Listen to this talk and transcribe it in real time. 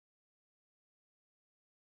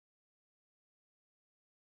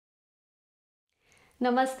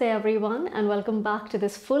Namaste everyone and welcome back to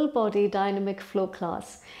this full body dynamic flow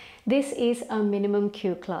class. This is a minimum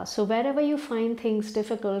Q class. So wherever you find things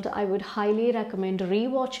difficult, I would highly recommend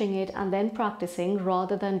rewatching it and then practicing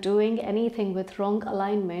rather than doing anything with wrong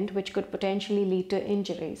alignment which could potentially lead to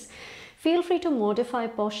injuries. Feel free to modify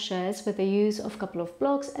postures with the use of a couple of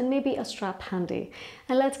blocks and maybe a strap handy.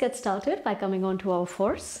 And let's get started by coming on to our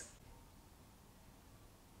force.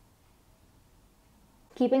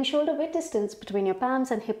 Keeping shoulder width distance between your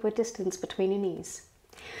palms and hip width distance between your knees.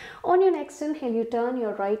 On your next inhale, you turn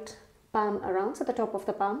your right palm around so the top of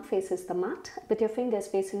the palm faces the mat with your fingers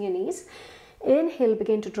facing your knees. Inhale,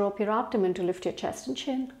 begin to drop your abdomen to lift your chest and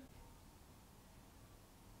chin.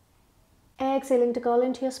 Exhaling to curl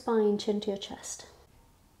into your spine, chin to your chest.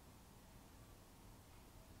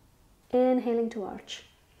 Inhaling to arch.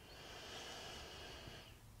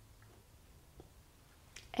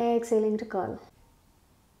 Exhaling to curl.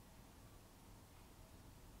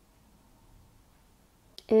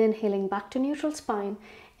 Inhaling back to neutral spine.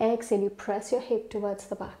 Exhale, you press your hip towards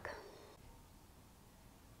the back.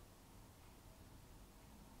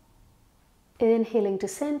 Inhaling to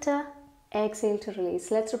center. Exhale to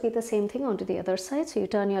release. Let's repeat the same thing onto the other side. So you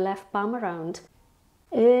turn your left palm around.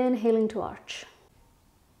 Inhaling to arch.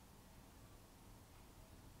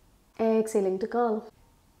 Exhaling to curl.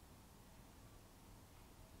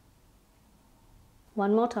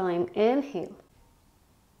 One more time. Inhale.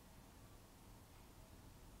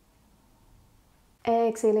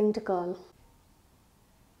 Exhaling to curl.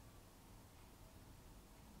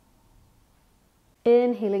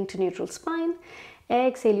 Inhaling to neutral spine.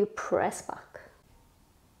 Exhale, you press back.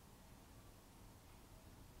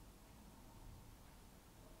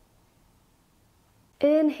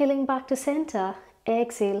 Inhaling back to center.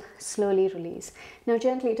 Exhale, slowly release. Now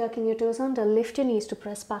gently tucking your toes under, lift your knees to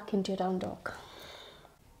press back into your down dog.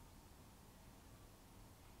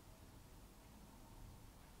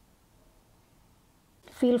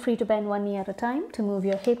 Feel free to bend one knee at a time to move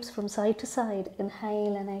your hips from side to side.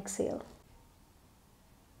 Inhale and exhale.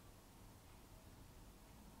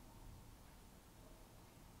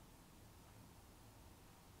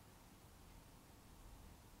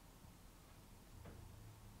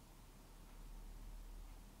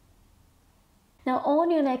 Now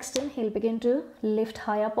on your next inhale, begin to lift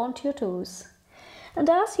high up onto your toes. And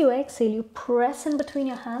as you exhale, you press in between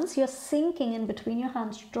your hands. You're sinking in between your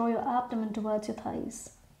hands. Draw your abdomen towards your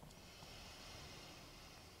thighs.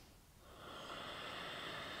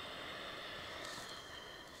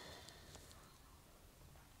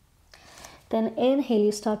 Then inhale,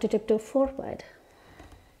 you start to tiptoe forward.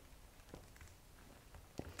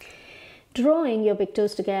 Drawing your big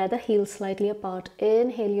toes together, heels slightly apart.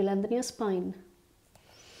 Inhale, you lengthen your spine.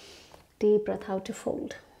 Deep breath out to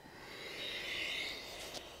fold.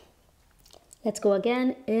 Let's go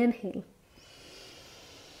again. Inhale.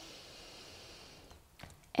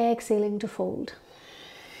 Exhaling to fold.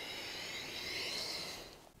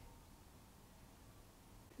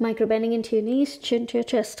 Micro bending into your knees, chin to your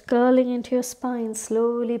chest, curling into your spine.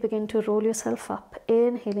 Slowly begin to roll yourself up.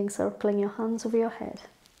 Inhaling, circling your hands over your head.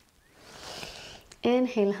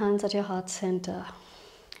 Inhale, hands at your heart center.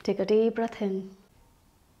 Take a deep breath in.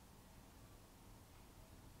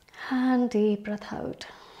 And deep breath out.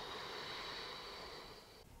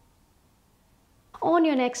 On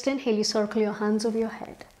your next inhale, you circle your hands over your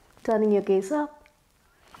head, turning your gaze up.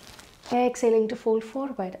 Exhaling to fold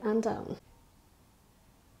forward and down.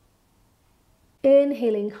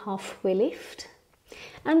 Inhaling, halfway lift.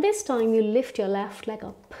 And this time you lift your left leg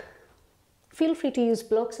up. Feel free to use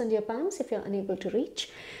blocks under your palms if you're unable to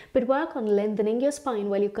reach, but work on lengthening your spine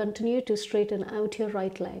while you continue to straighten out your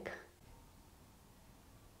right leg.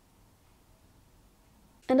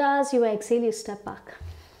 And as you exhale, you step back.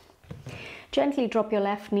 Gently drop your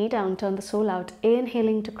left knee down, turn the sole out,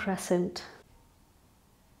 inhaling to crescent.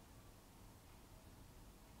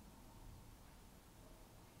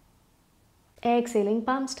 Exhaling,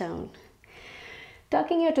 palms down.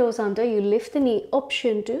 Tucking your toes under, you lift the knee,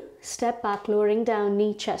 option to step back, lowering down,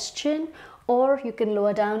 knee, chest, chin, or you can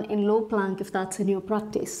lower down in low plank if that's in your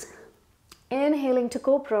practice. Inhaling to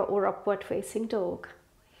cobra or upward facing dog.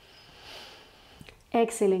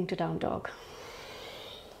 Exhaling to down dog.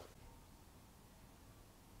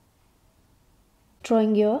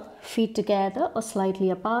 Drawing your feet together or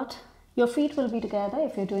slightly apart. Your feet will be together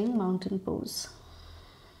if you're doing mountain pose.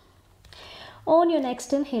 On your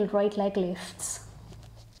next inhale, right leg lifts.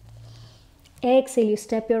 Exhale, you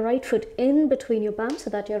step your right foot in between your palms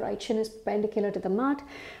so that your right shin is perpendicular to the mat.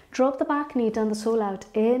 Drop the back knee, turn the sole out,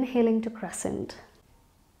 inhaling to crescent.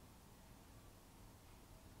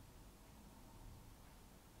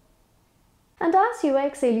 And as you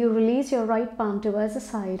exhale, you release your right palm towards the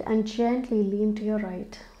side and gently lean to your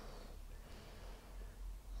right.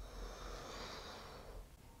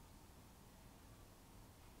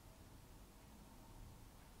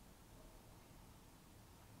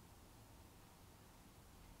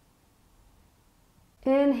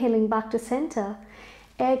 Inhaling back to center,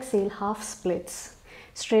 exhale, half splits.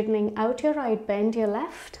 Straightening out your right, bend your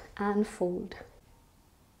left and fold.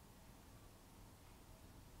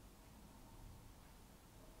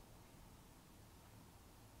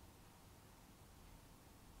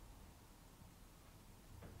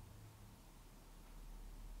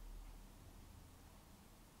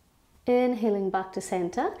 Inhaling back to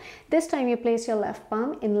center. This time you place your left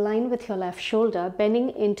palm in line with your left shoulder, bending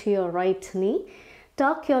into your right knee.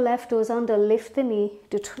 Tuck your left toes under, lift the knee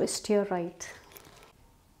to twist your right.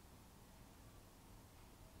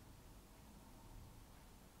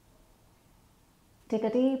 Take a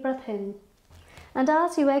deep breath in. And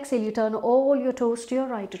as you exhale, you turn all your toes to your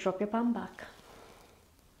right to drop your palm back.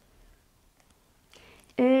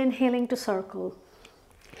 Inhaling to circle.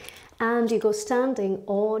 And you go standing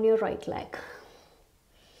on your right leg.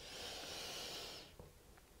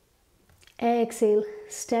 Exhale,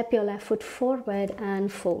 step your left foot forward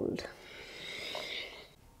and fold.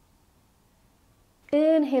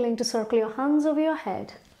 Inhaling to circle your hands over your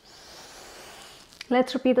head.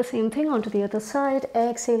 Let's repeat the same thing onto the other side.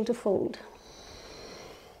 Exhale to fold.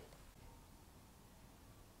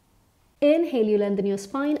 Inhale, you lengthen your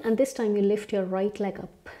spine, and this time you lift your right leg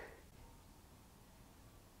up.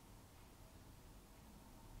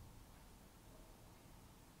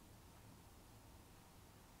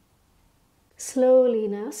 Slowly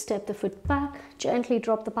now step the foot back, gently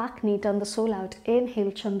drop the back knee, turn the sole out.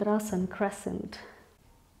 Inhale, Chandrasana, crescent.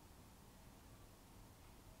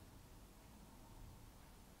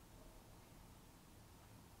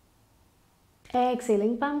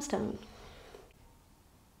 Exhaling, palms down.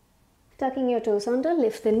 Tucking your toes under,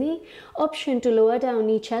 lift the knee. Option to lower down,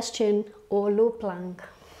 knee, chest, chin, or low plank.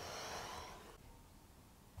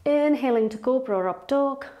 Inhaling to cobra or up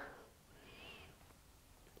dog.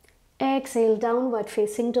 Exhale, downward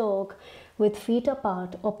facing dog with feet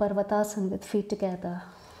apart, or Parvatasana with feet together.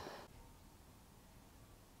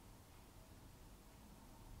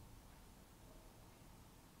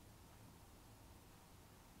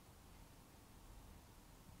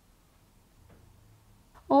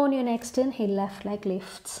 On your next inhale, left leg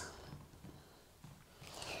lifts.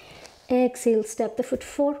 Exhale, step the foot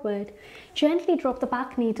forward. Gently drop the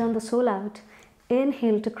back knee, turn the sole out.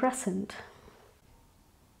 Inhale to crescent.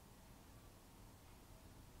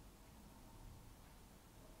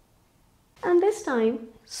 And this time,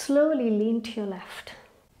 slowly lean to your left.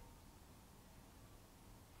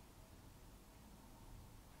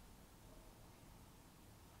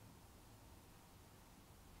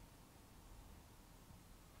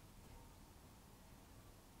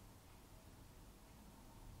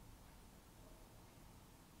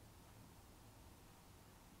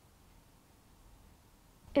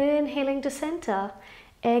 Inhaling to center,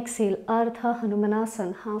 exhale, Ardha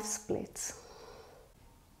Hanumanasana, half splits.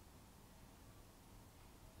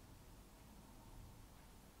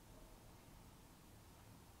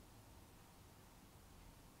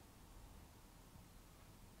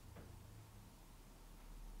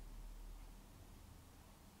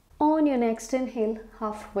 On your next inhale,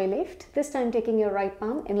 halfway lift, this time taking your right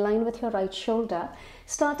palm in line with your right shoulder,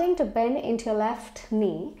 starting to bend into your left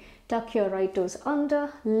knee, tuck your right toes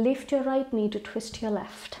under, lift your right knee to twist your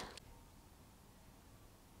left.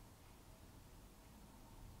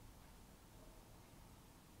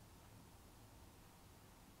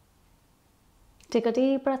 Take a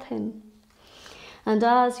deep breath in. And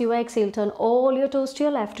as you exhale, turn all your toes to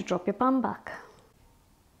your left to drop your palm back.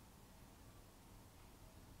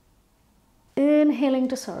 Inhaling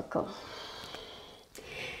to circle.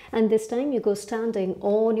 And this time you go standing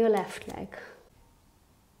on your left leg.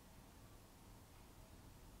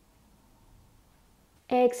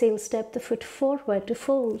 Exhale, step the foot forward to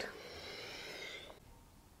fold.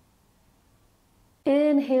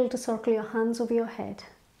 Inhale to circle your hands over your head.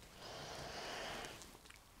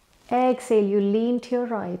 Exhale, you lean to your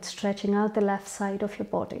right, stretching out the left side of your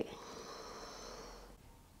body.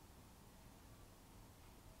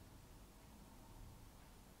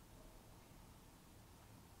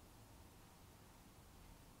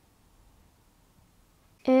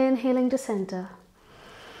 Inhaling to center.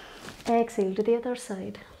 Exhale to the other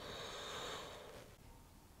side.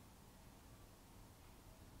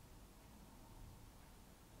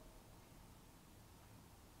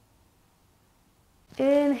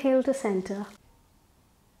 Inhale to center.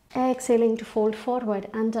 Exhaling to fold forward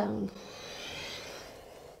and down.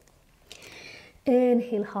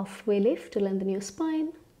 Inhale, halfway lift to lengthen your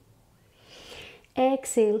spine.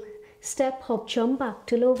 Exhale, step, hop, jump back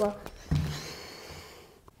to lower.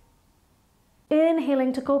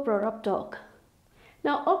 Inhaling to cobra, up dog.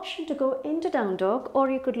 Now option to go into down dog, or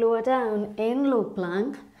you could lower down in low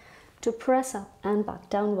plank to press up and back,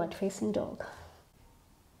 downward facing dog.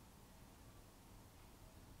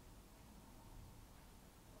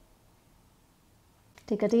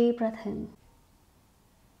 Take a deep breath in.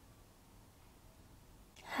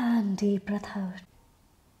 And deep breath out.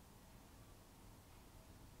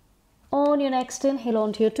 On your next inhale,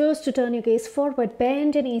 onto your toes to turn your gaze forward.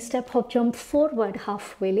 Bend your knees, step, hop, jump forward,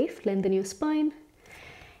 halfway lift, lengthen your spine.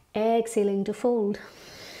 Exhaling to fold.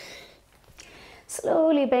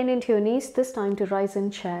 Slowly bend into your knees, this time to rise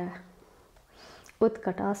in chair.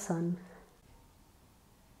 Utkatasana.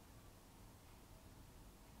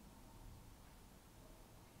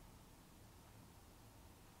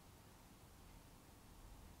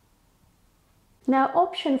 Now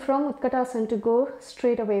option from Utkatasana to go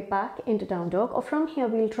straight away back into down dog, or from here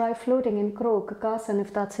we'll try floating in crow kakasana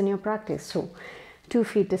if that's in your practice. So 2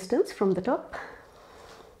 feet distance from the top.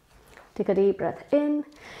 Take a deep breath in.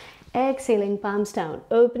 Exhaling, palms down.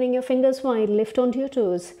 Opening your fingers wide, lift onto your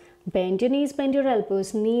toes. Bend your knees, bend your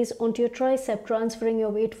elbows, knees onto your tricep, transferring your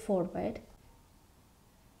weight forward.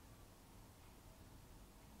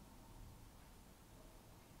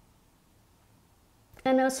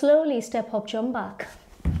 And now slowly step, hop, jump back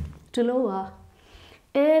to lower.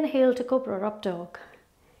 Inhale to cobra, up dog.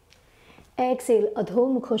 Exhale,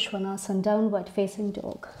 Adho Mukha Svanasana, downward facing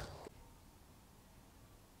dog.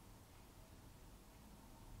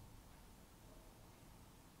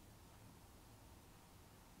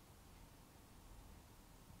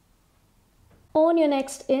 On your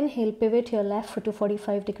next inhale, pivot your left foot to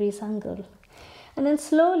 45 degrees angle. And then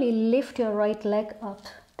slowly lift your right leg up,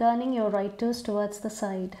 turning your right toes towards the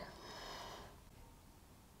side.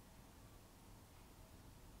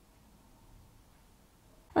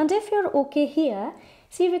 And if you're okay here,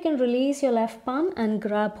 see if you can release your left palm and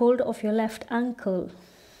grab hold of your left ankle.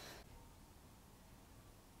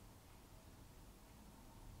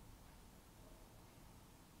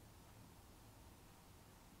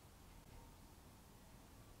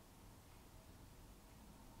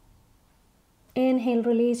 Inhale,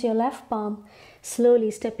 release your left palm. Slowly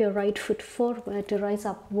step your right foot forward to rise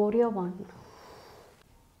up, warrior one.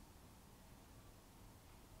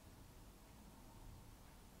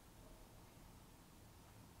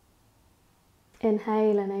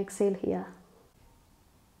 Inhale and exhale here.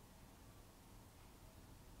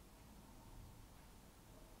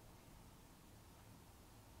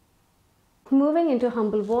 Moving into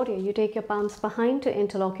humble warrior, you take your palms behind to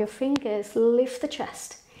interlock your fingers, lift the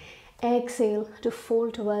chest. Exhale to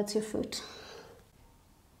fold towards your foot.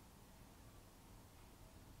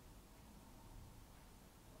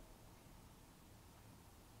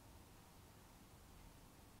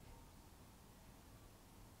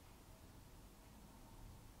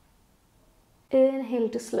 Inhale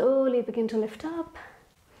to slowly begin to lift up.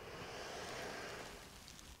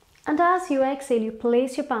 And as you exhale, you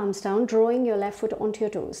place your palms down, drawing your left foot onto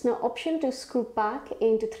your toes. Now option to scoop back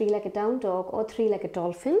into three-legged down dog or three-legged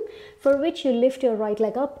dolphin, for which you lift your right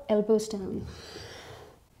leg up, elbows down.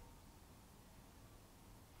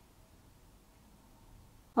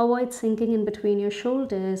 Avoid sinking in between your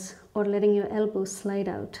shoulders or letting your elbows slide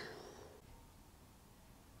out.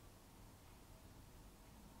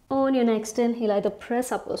 On your next inhale, either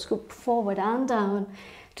press up or scoop forward and down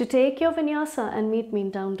to take your vinyasa and meet me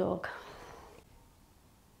in down dog.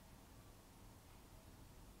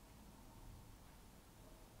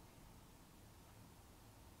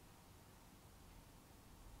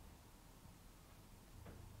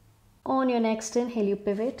 On your next inhale, you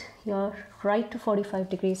pivot your right to 45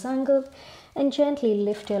 degrees angle and gently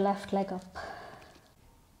lift your left leg up.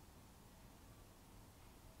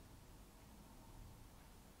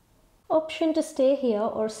 Option to stay here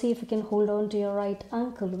or see if you can hold on to your right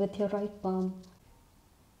ankle with your right palm.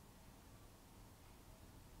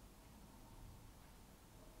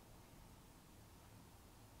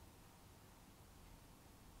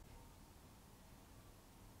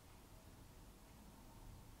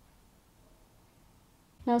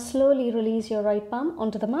 Now slowly release your right palm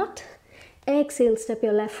onto the mat. Exhale, step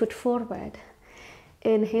your left foot forward.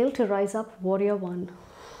 Inhale to rise up, warrior one.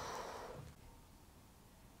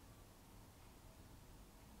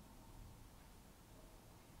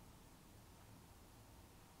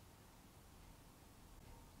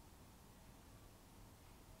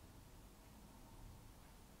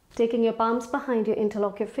 Taking your palms behind you,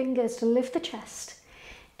 interlock your fingers to lift the chest.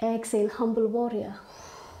 Exhale, humble warrior.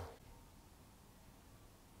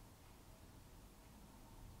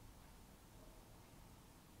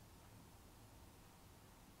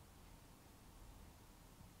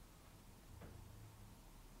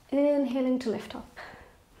 Inhaling to lift up.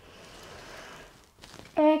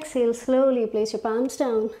 Exhale, slowly place your palms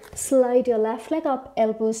down. Slide your left leg up,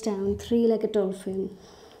 elbows down, three-legged dolphin.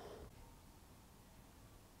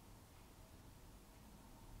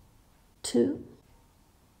 Two.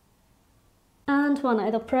 And one.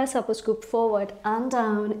 Either press up or scoop forward and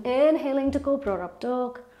down. Inhaling to cobra up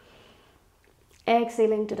dog.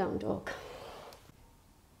 Exhaling to down dog.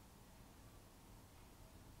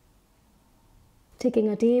 Taking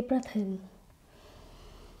a deep breath in.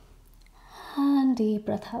 And deep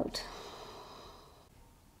breath out.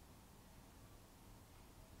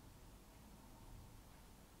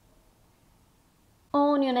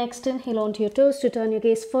 On your next inhale, onto your toes to turn your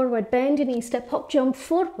gaze forward. Bend your knees, step, hop, jump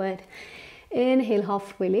forward. Inhale,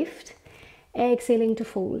 halfway lift. Exhaling to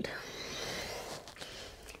fold.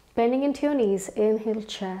 Bending into your knees, inhale,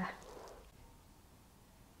 chair.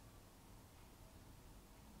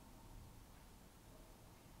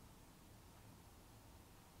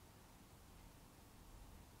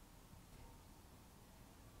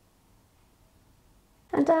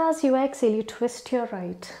 And as you exhale, you twist your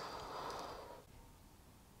right.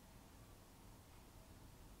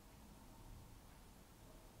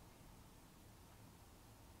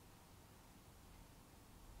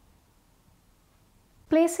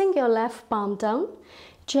 Placing your left palm down,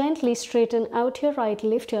 gently straighten out your right,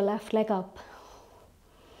 lift your left leg up.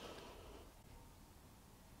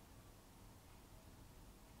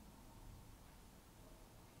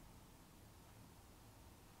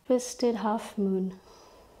 Twisted half moon.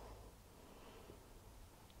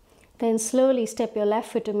 Then slowly step your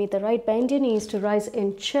left foot to meet the right, bend your knees to rise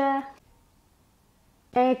in chair.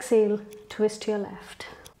 Exhale, twist your left.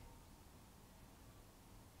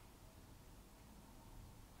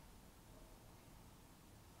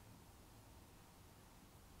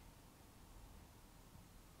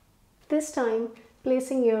 This time,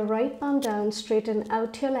 placing your right palm down, straighten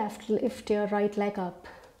out your left, lift your right leg up.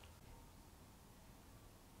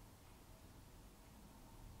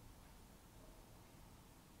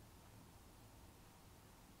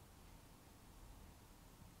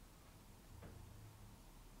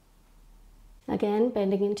 Again,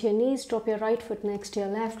 bending into your knees, drop your right foot next to your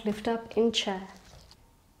left, lift up in chair.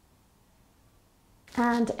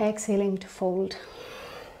 And exhaling to fold.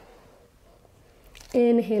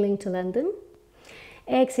 Inhaling to lengthen.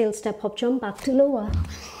 Exhale, step, hop, jump back to lower.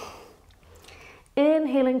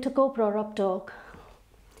 Inhaling to cobra up dog.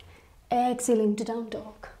 Exhaling to down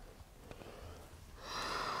dog.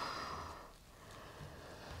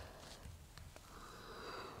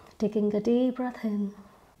 Taking a deep breath in.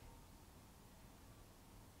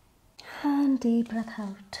 And deep breath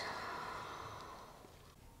out.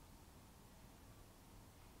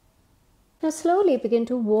 Now slowly begin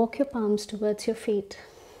to walk your palms towards your feet.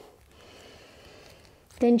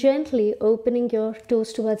 Then gently opening your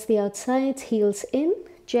toes towards the outsides, heels in,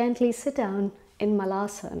 gently sit down in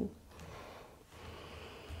Malasana.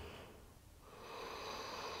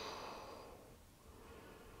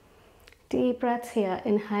 Deep breaths here,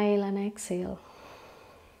 inhale and exhale.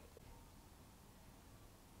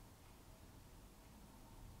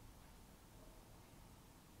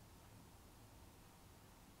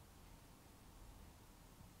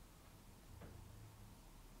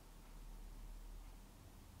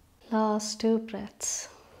 Last two breaths.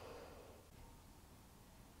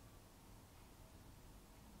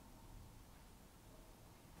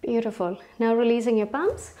 Beautiful. Now releasing your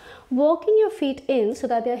palms, walking your feet in so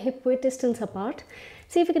that they are hip width distance apart.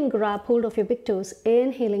 See if you can grab hold of your big toes.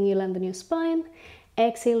 Inhaling, you lengthen your spine.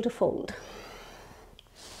 Exhale to fold.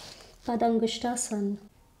 Padangusthasana.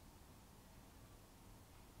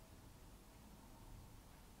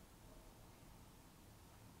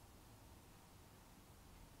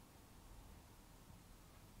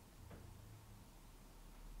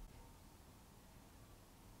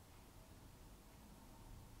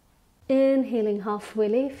 Inhaling, halfway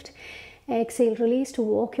lift. Exhale, release to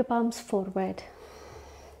walk your palms forward.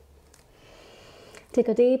 Take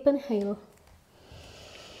a deep inhale.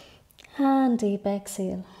 And deep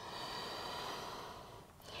exhale.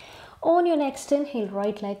 On your next inhale,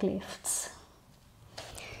 right leg lifts.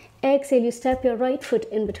 Exhale, you step your right foot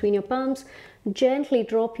in between your palms. Gently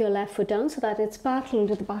drop your left foot down so that it's parallel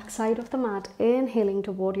to the back side of the mat. Inhaling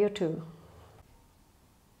to warrior two.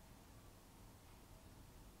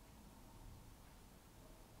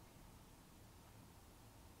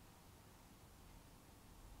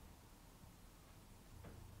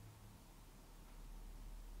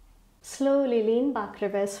 Slowly lean back,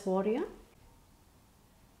 reverse warrior.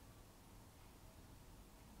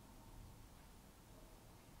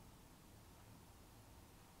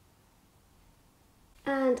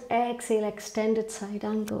 And exhale, extended side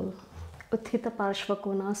angle, Utthita Parshva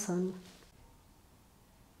Konasana.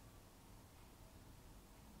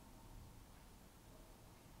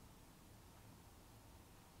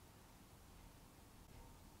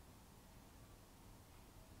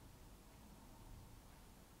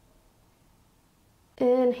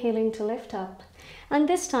 Inhaling to lift up, and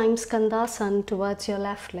this time Skandasana towards your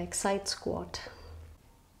left leg, side squat.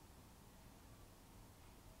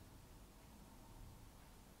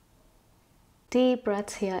 Deep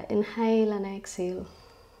breaths here, inhale and exhale.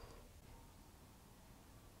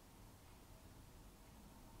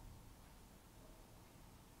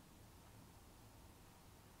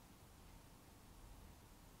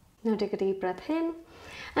 Now take a deep breath in,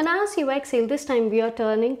 and as you exhale, this time we are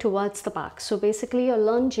turning towards the back. So basically you're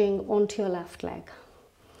lunging onto your left leg.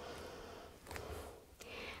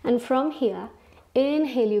 And from here,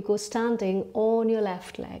 inhale, you go standing on your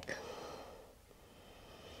left leg.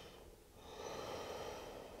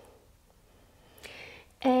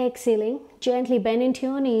 Exhaling, gently bend into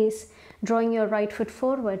your knees, drawing your right foot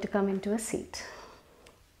forward to come into a seat.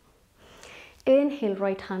 Inhale,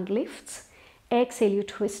 right hand lifts. Exhale, you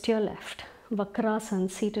twist your left.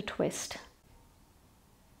 Vakrasana, seated twist.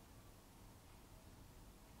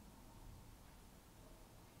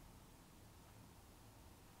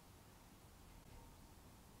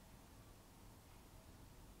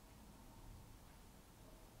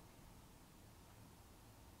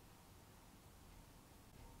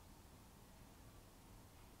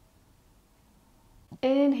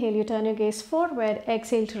 Inhale, you turn your gaze forward,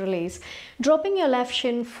 exhale to release. Dropping your left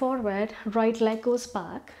shin forward, right leg goes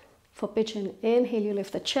back. For pigeon, inhale, you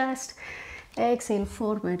lift the chest, exhale,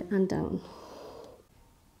 forward and down.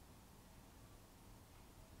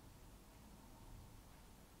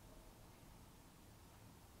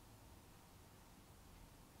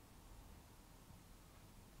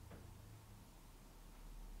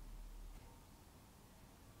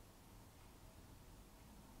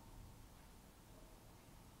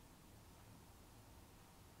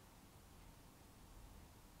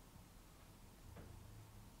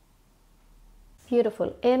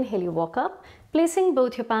 Beautiful. Inhale, you walk up, placing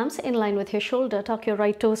both your palms in line with your shoulder, tuck your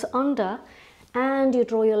right toes under, and you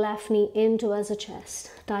draw your left knee in towards the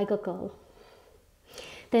chest, tiger curl.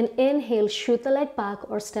 Then inhale, shoot the leg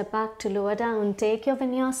back or step back to lower down. Take your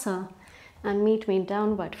vinyasa and meet me in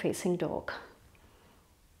downward facing dog.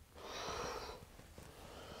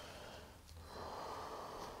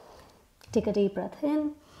 Take a deep breath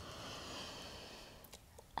in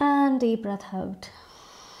and deep breath out.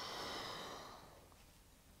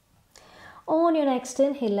 On your next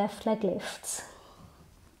inhale, left leg lifts.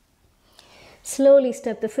 Slowly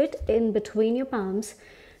step the foot in between your palms.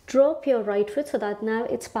 Drop your right foot so that now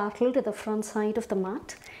it's parallel to the front side of the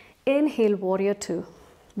mat. Inhale, warrior two,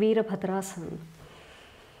 Virabhadrasana.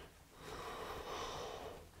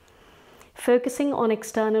 Focusing on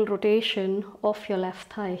external rotation of your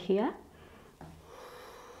left thigh here.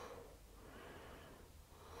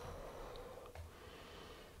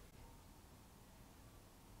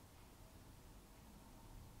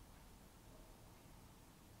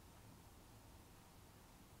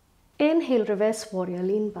 Inhale, reverse warrior,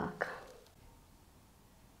 lean back.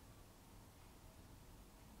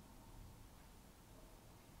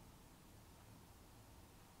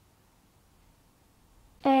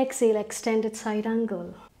 Exhale, extended side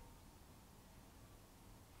angle.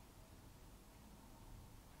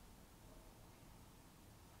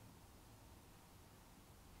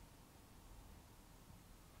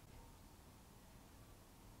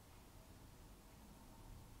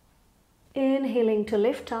 Inhaling to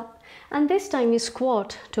lift up, and this time you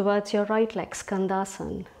squat towards your right leg,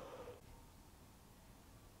 Skandasana.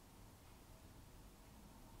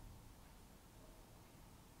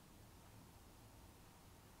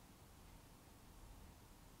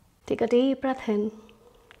 Take a deep breath in,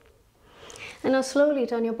 and now slowly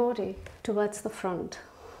turn your body towards the front.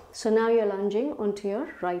 So now you're lunging onto your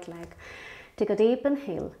right leg. Take a deep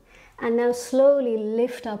inhale, and now slowly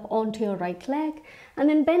lift up onto your right leg, and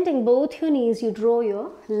then bending both your knees, you draw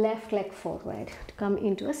your left leg forward to come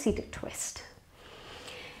into a seated twist.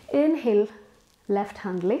 Inhale, left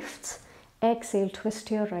hand lifts. Exhale, twist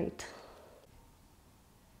to your right.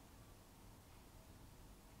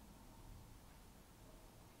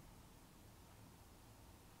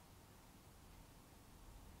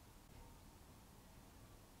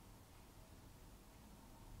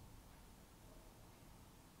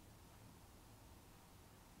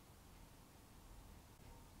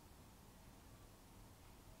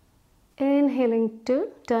 Inhaling to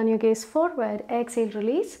turn your gaze forward, exhale,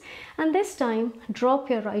 release. And this time,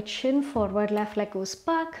 drop your right shin forward, left leg goes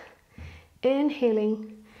back.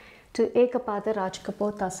 Inhaling to Ekapada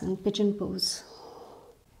Rajkapotasana, pigeon pose.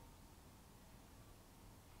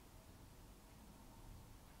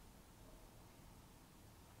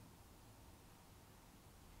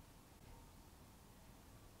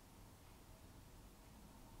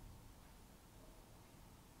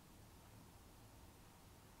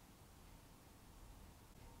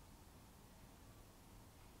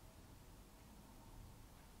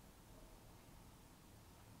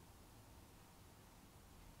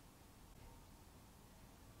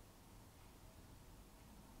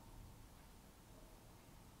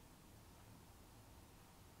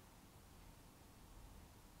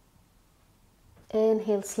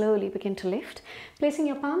 Inhale, slowly begin to lift. Placing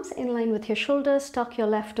your palms in line with your shoulders, tuck your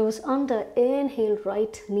left toes under. Inhale,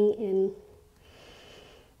 right knee in.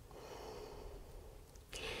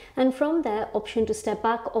 And from there, option to step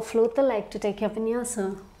back or float the leg to take your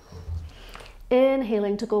vinyasa.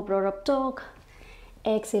 Inhaling to Cobra Up Dog.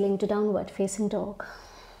 Exhaling to Downward Facing Dog.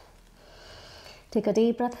 Take a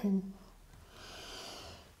deep breath in.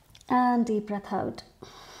 And deep breath out.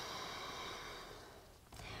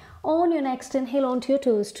 On your next inhale, onto your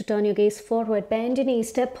toes to turn your gaze forward, bend your knees,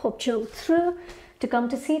 step, hop, jump through to come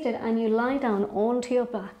to seated, and you lie down onto your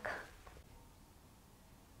back.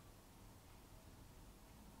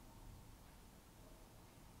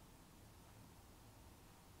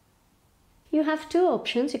 You have two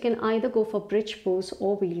options. You can either go for bridge pose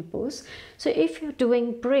or wheel pose. So if you're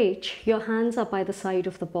doing bridge, your hands are by the side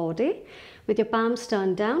of the body with your palms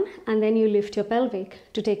turned down, and then you lift your pelvic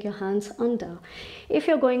to take your hands under. If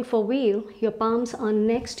you're going for wheel, your palms are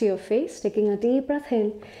next to your face, taking a deep breath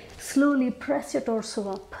in, slowly press your torso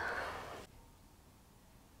up.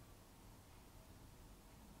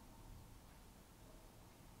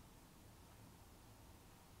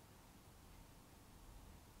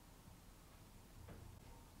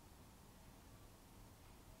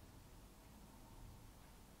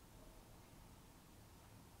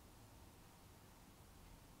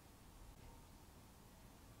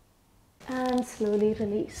 And slowly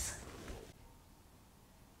release.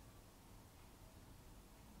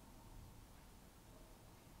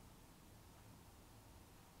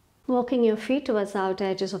 Walking your feet towards the outer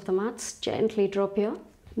edges of the mats, gently drop your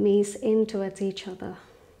knees in towards each other.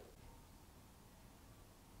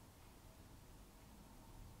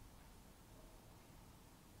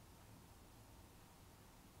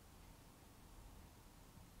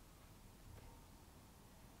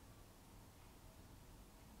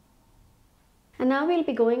 And now we'll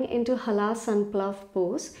be going into Halasana Plough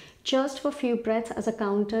pose just for a few breaths as a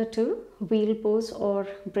counter to wheel pose or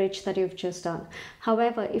bridge that you've just done.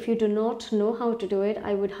 However, if you do not know how to do it,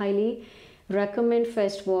 I would highly recommend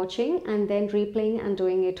first watching and then replaying and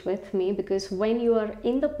doing it with me, because when you are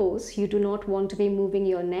in the pose, you do not want to be moving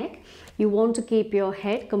your neck. You want to keep your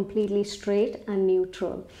head completely straight and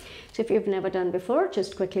neutral. So if you've never done before,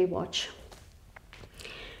 just quickly watch.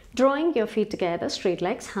 Drawing your feet together, straight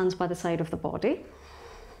legs, hands by the side of the body.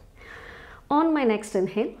 On my next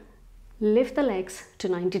inhale, lift the legs to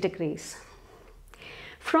 90 degrees.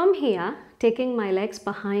 From here, taking my legs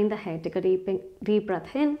behind the head, take a deep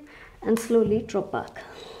breath in and slowly drop back.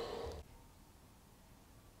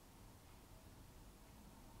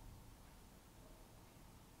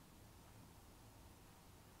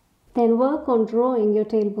 Then work on drawing your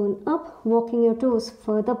tailbone up, walking your toes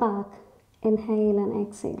further back. Inhale and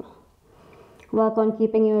exhale. Work on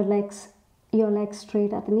keeping your legs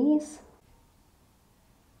straight at the knees.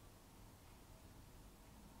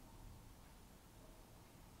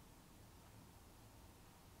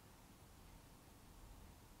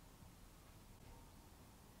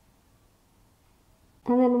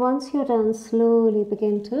 And then once you're done, slowly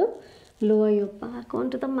begin to lower your back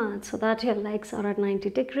onto the mat so that your legs are at 90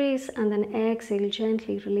 degrees, and then exhale,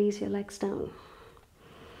 gently release your legs down.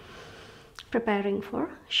 Preparing for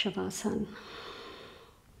Shavasana.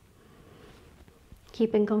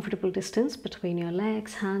 Keeping comfortable distance between your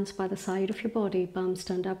legs, hands by the side of your body, palms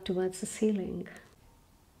turned up towards the ceiling.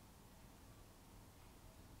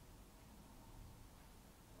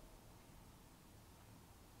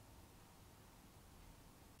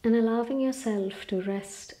 And allowing yourself to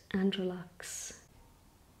rest and relax.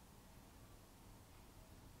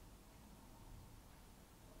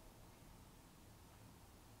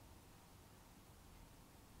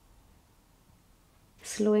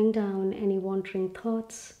 Slowing down any wandering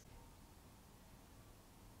thoughts.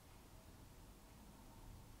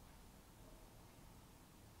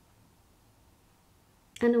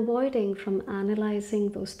 and avoiding from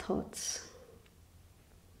analyzing those thoughts.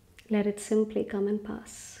 Let it simply come and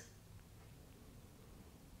pass.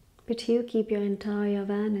 But you keep your entire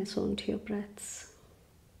awareness onto your breaths,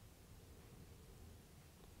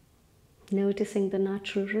 noticing the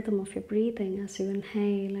natural rhythm of your breathing as you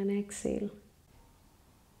inhale and exhale.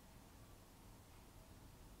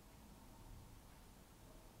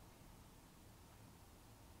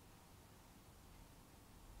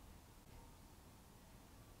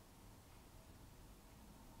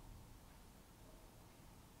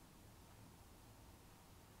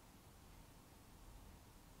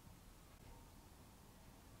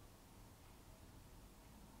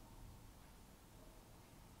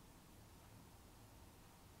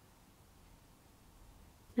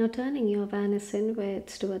 Now turning your awareness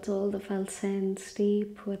inwards towards all the felt sense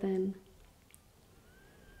deep within,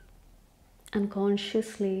 and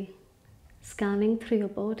consciously scanning through your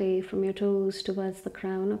body from your toes towards the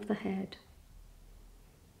crown of the head,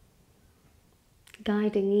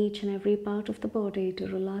 guiding each and every part of the body to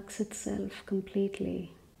relax itself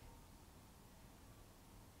completely.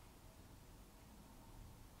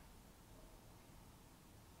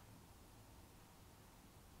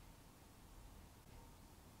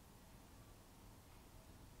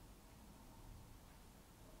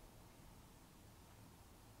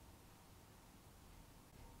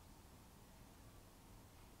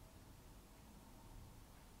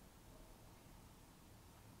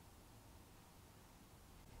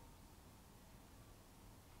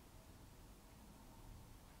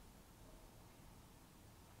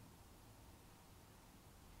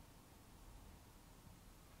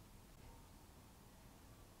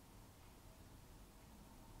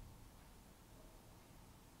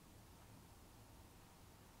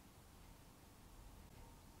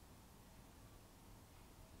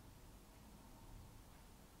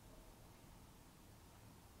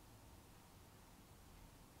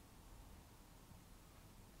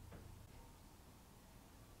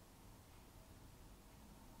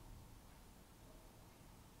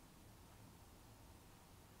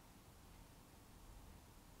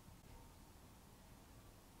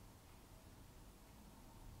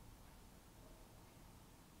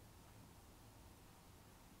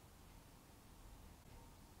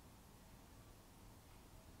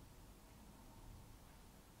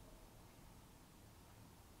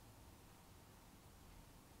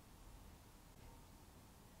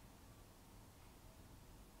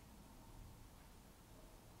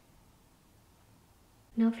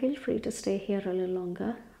 Now feel free to stay here a little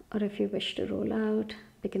longer, or if you wish to roll out,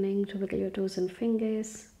 beginning to wiggle your toes and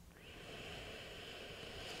fingers.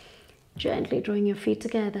 Gently drawing your feet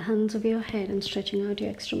together, hands over your head and stretching out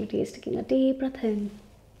your extremities, taking a deep breath in.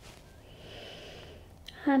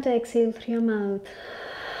 And exhale through your mouth.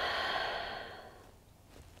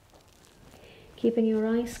 Keeping your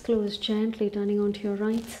eyes closed, gently turning onto your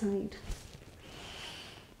right side.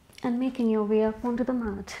 And making your way up onto the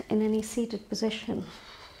mat in any seated position.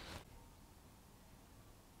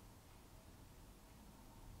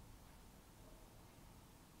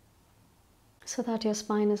 So that your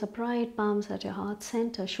spine is upright, palms at your heart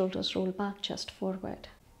center, shoulders roll back, chest forward.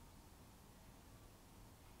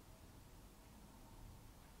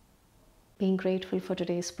 Being grateful for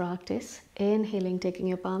today's practice, inhaling, taking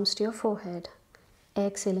your palms to your forehead,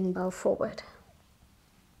 exhaling, bow forward.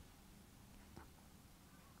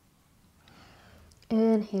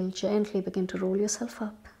 Inhale, gently begin to roll yourself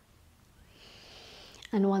up.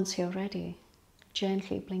 And once you're ready,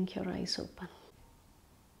 gently blink your eyes open.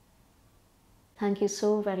 Thank you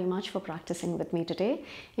so very much for practicing with me today.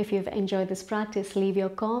 If you've enjoyed this practice, leave your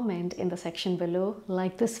comment in the section below,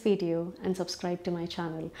 like this video and subscribe to my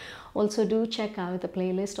channel. Also do check out the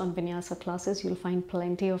playlist on Vinyasa classes. You'll find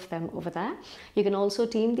plenty of them over there. You can also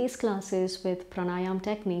team these classes with pranayam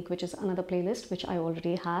technique, which is another playlist which I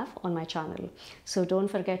already have on my channel. So don't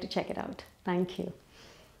forget to check it out. Thank you.